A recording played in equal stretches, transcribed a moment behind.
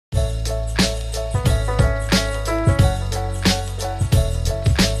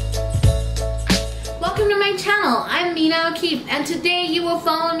Keep, and today you will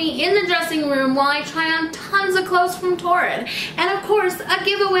follow me in the dressing room while I try on tons of clothes from Torrid. And of course, a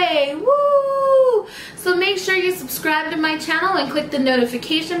giveaway! Woo! So make sure you subscribe to my channel and click the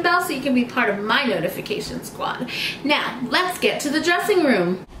notification bell so you can be part of my notification squad. Now, let's get to the dressing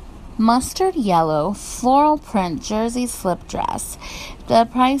room. Mustard yellow floral print jersey slip dress. The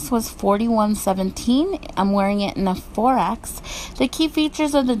price was $41.17. I'm wearing it in a 4X. The key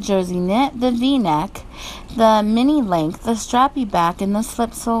features are the jersey knit, the V-neck, the mini length, the strappy back, and the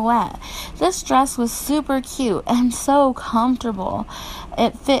slip silhouette. This dress was super cute and so comfortable.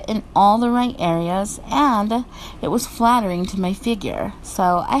 It fit in all the right areas and it was flattering to my figure,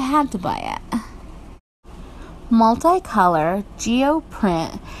 so I had to buy it. Multicolor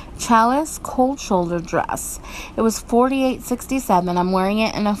geoprint Challis cold shoulder dress. It was $48.67. I'm wearing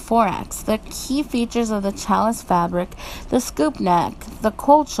it in a 4X. The key features are the Challis fabric, the scoop neck, the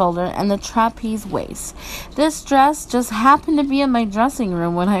cold shoulder, and the trapeze waist. This dress just happened to be in my dressing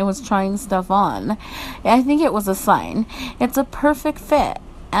room when I was trying stuff on. I think it was a sign. It's a perfect fit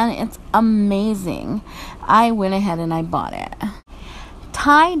and it's amazing. I went ahead and I bought it.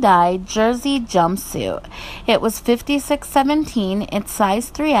 Dye Jersey Jumpsuit. It was $56.17. It's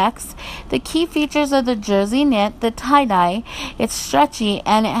size 3X. The key features are the jersey knit, the tie-dye. It's stretchy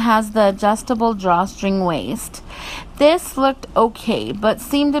and it has the adjustable drawstring waist. This looked okay, but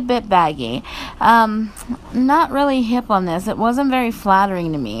seemed a bit baggy. Not really hip on this. It wasn't very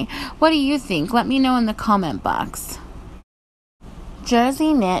flattering to me. What do you think? Let me know in the comment box.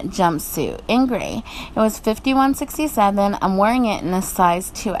 Jersey knit jumpsuit in gray. It was $51.67. I'm wearing it in a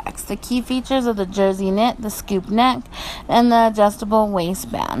size 2X. The key features are the jersey knit, the scoop neck, and the adjustable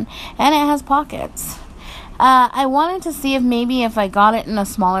waistband. And it has pockets. I wanted to see if maybe if I got it in a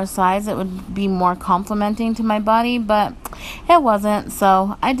smaller size, it would be more complimenting to my body, but it wasn't,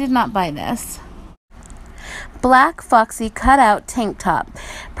 so I did not buy this. Black Foxy Cutout tank top.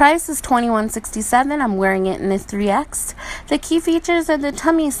 Price is $21.67. I'm wearing it in a 3X. The key features are the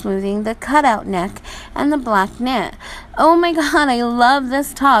tummy smoothing, the cutout neck, and the black knit. Oh my god, I love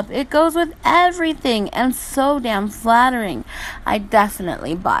this top. It goes with everything and so damn flattering. I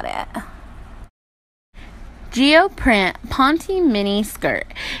definitely bought it. Geoprint Ponte mini skirt.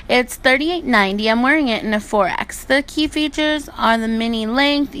 It's $38.90. I'm wearing it in a 4X. The key features are the mini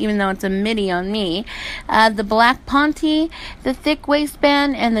length, even though it's a midi on me, the black Ponte, the thick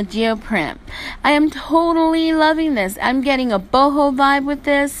waistband, and the geoprint. I am totally loving this. I'm getting a boho vibe with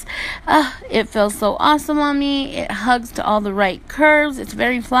this. It feels so awesome on me. It hugs to all the right curves. It's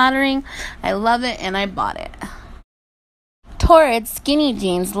very flattering. I love it and I bought it. Torrid skinny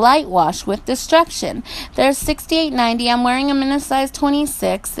jeans light wash with destruction. They're $68.90. I'm wearing them in a size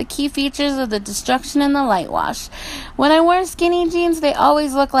 26. The key features are the destruction and the light wash. When I wear skinny jeans, they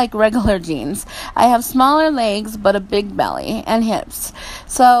always look like regular jeans. I have smaller legs but a big belly and hips.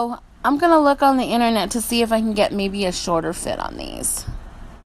 So I'm going to look on the internet to see if I can get maybe a shorter fit on these.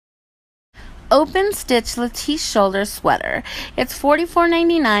 Open stitch Lattice shoulder sweater. It's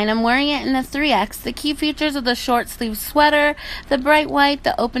 $44.99. I'm wearing it in a 3X. The key features are the short sleeve sweater, the bright white,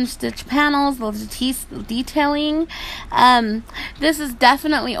 the open stitch panels, the Lattice detailing. This is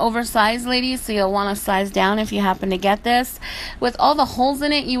definitely oversized, ladies, so you'll want to size down if you happen to get this. With all the holes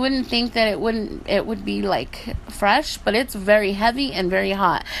in it, you wouldn't think that it would be like fresh, but it's very heavy and very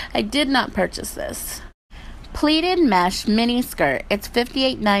hot. I did not purchase this. Pleated mesh mini skirt. It's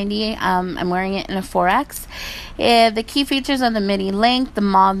 $58.90. I'm wearing it in a 4X. The key features are the midi length, the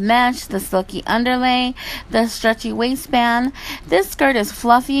mauve mesh, the silky underlay, the stretchy waistband. This skirt is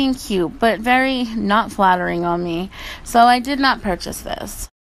fluffy and cute, but very not flattering on me, so I did not purchase this.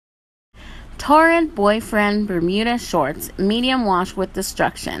 Torrid boyfriend Bermuda shorts, medium wash with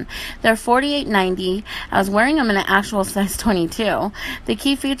destruction. They're $48.90. I was wearing them in an actual size 22. The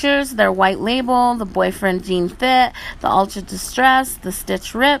key features, they're white label, the boyfriend jean fit, the ultra distress, the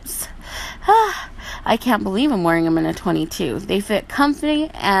stitch rips. I can't believe I'm wearing them in a 22. They fit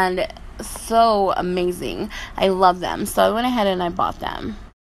comfy and so amazing. I love them, so I went ahead and I bought them.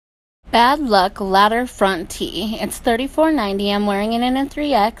 Bad Luck ladder front tee. It's $34.90. I'm wearing it in a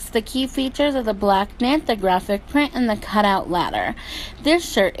 3X. The key features are the black knit, the graphic print, and the cutout ladder.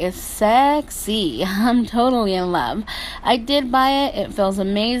 This shirt is sexy. I'm totally in love. I did buy it. It feels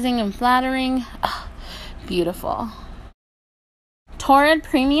amazing and flattering. Beautiful. Torrid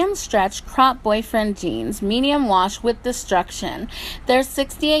premium stretch crop boyfriend jeans, medium wash with destruction. They're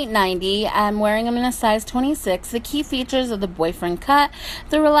 $68.90. I'm wearing them in a size 26. The key features are the boyfriend cut,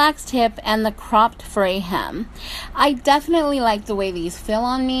 the relaxed hip, and the cropped fray hem. I definitely like the way these feel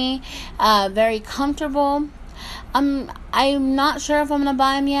on me. Very comfortable. I'm not sure if I'm going to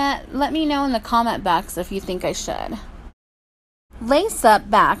buy them yet. Let me know in the comment box if you think I should. Lace up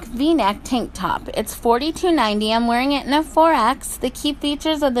back V-neck tank top. It's $42.90. I'm wearing it in a 4X. The key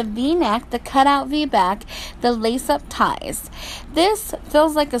features are the V-neck, the cutout V-back, the lace-up ties. This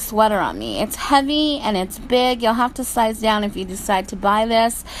feels like a sweater on me. It's heavy and it's big. You'll have to size down if you decide to buy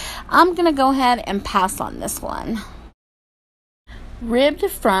this. I'm going to go ahead and pass on this one. Ribbed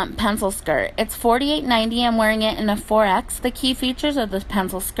front pencil skirt. It's $48.90. I'm wearing it in a 4X. The key features are the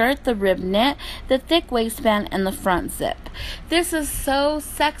pencil skirt, the ribbed knit, the thick waistband, and the front zip. This is so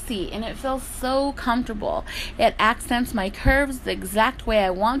sexy and it feels so comfortable. It accents my curves the exact way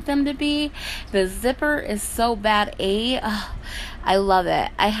I want them to be. The zipper is so bad A. I love it.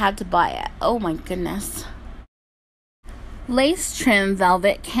 I had to buy it. Oh my goodness. Lace trim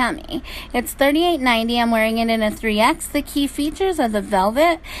velvet cami. It's $38.90. I'm wearing it in a 3X. The key features are the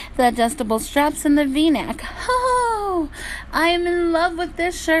velvet, the adjustable straps, and the V-neck. Oh, I am in love with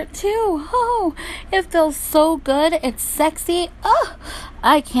this shirt too. Oh, it feels so good. It's sexy. Oh,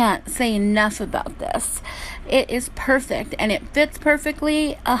 I can't say enough about this. It is perfect and it fits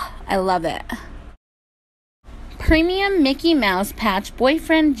perfectly. Oh, I love it. Premium Mickey Mouse patch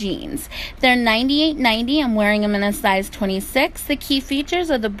boyfriend jeans. They're $98.90. I'm wearing them in a size 26. The key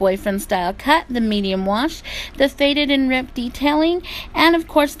features are the boyfriend style cut, the medium wash, the faded and ripped detailing, and of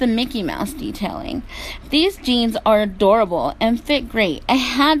course the Mickey Mouse detailing. These jeans are adorable and fit great. I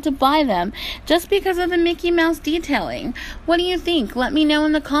had to buy them just because of the Mickey Mouse detailing. What do you think? Let me know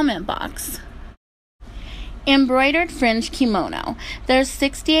in the comment box. Embroidered fringe kimono. There's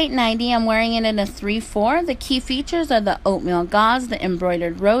 $68.90. I'm wearing it in a 3/4. The key features are the oatmeal gauze, the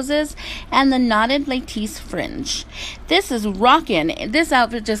embroidered roses, and the knotted lattice fringe. This is rockin'. This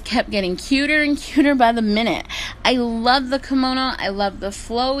outfit just kept getting cuter and cuter by the minute. I love the kimono. I love the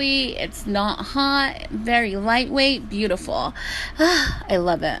flowy. It's not hot. Very lightweight. Beautiful. I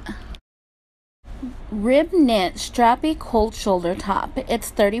love it. Rib knit strappy cold shoulder top. It's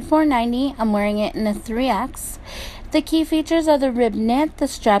 $34.90. I'm wearing it in a 3X. The key features are the rib knit, the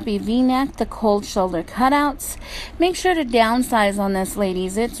strappy V-neck, the cold shoulder cutouts. Make sure to downsize on this,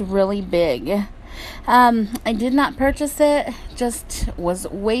 ladies. It's really big. I did not purchase it. Just was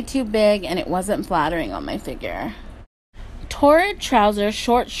way too big and it wasn't flattering on my figure. Torrid trousers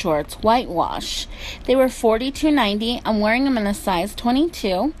short shorts whitewash. They were $42.90. I'm wearing them in a size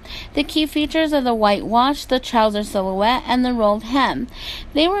 22. The key features are the whitewash, the trouser silhouette, and the rolled hem.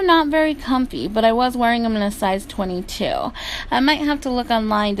 They were not very comfy, but I was wearing them in a size 22. I might have to look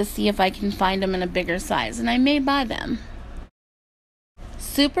online to see if I can find them in a bigger size, and I may buy them.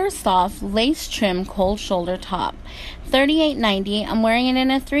 Super soft lace trim cold shoulder top. $38.90. I'm wearing it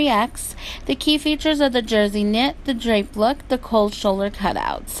in a 3X. The key features are the jersey knit, the drape look, the cold shoulder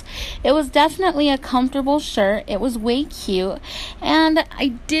cutouts. It was definitely a comfortable shirt. It was way cute, and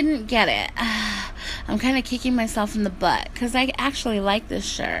I didn't get it. I'm kind of kicking myself in the butt because I actually like this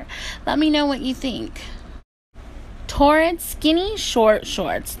shirt. Let me know what you think. Torrid skinny short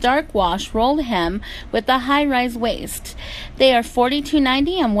shorts, dark wash, rolled hem with a high-rise waist. They are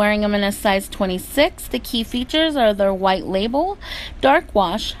 $42.90. I'm wearing them in a size 26. The key features are their white label, dark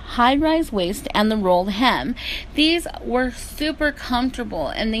wash, high-rise waist, and the rolled hem. These were super comfortable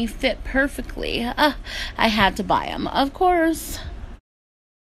and they fit perfectly. I had to buy them, of course.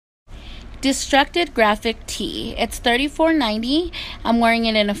 Destructed graphic tee. It's $34.90. I'm wearing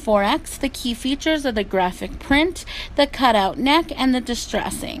it in a 4X. The key features are the graphic print, the cutout neck, and the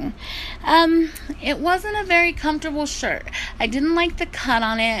distressing. It wasn't a very comfortable shirt. I didn't like the cut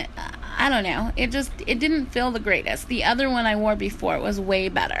on it. I don't know. It didn't feel the greatest. The other one I wore before was way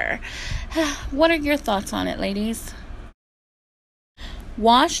better. What are your thoughts on it, ladies?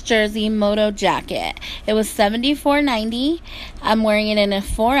 Wash jersey moto jacket. It was $74.90. I'm wearing it in a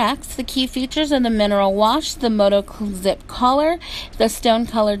 4X. The key features are the mineral wash, the moto zip collar, the stone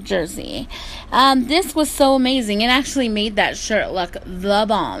colored jersey. This was so amazing. It actually made that shirt look the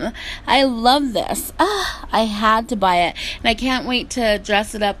bomb. I love this. I had to buy it, and I can't wait to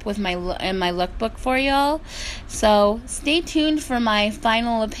dress it up with my lookbook for y'all. So stay tuned for my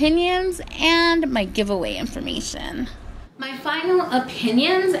final opinions and my giveaway information. My final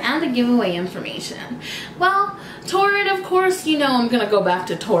opinions and the giveaway information. Well, Torrid, of course, you know I'm gonna go back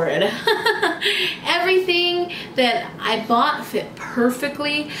to Torrid. Everything that I bought fit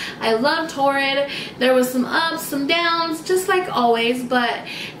perfectly. I love Torrid. There was some ups, some downs, just like always, but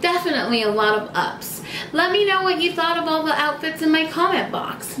definitely a lot of ups. Let me know what you thought of all the outfits in my comment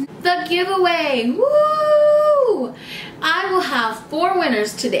box. The giveaway, woo! I will have 4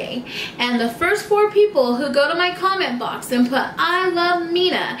 winners today, and the first 4 people who go to my comment box and put I love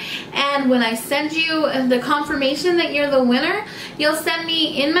Mina, and when I send you the confirmation that you're the winner, you'll send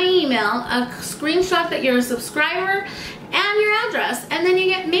me in my email a screenshot that you're a subscriber and your address, and then you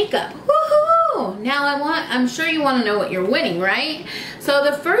get makeup. Woohoo! Now I'm sure you want to know what you're winning, right? So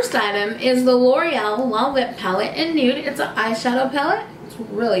the first item is the L'Oreal La Lip Palette in Nude. It's an eyeshadow palette. It's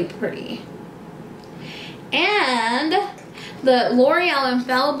really pretty. And the L'Oreal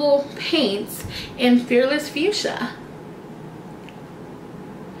Infallible Paints in Fearless Fuchsia.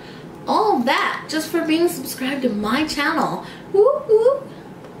 All that just for being subscribed to my channel. Woo, woo,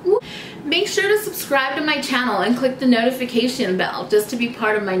 woo. Make sure to subscribe to my channel and click the notification bell just to be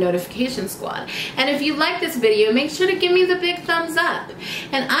part of my notification squad. And if you like this video, make sure to give me the big thumbs up.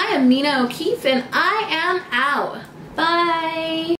 And I am Mina O'Keefe, and I am out. Bye.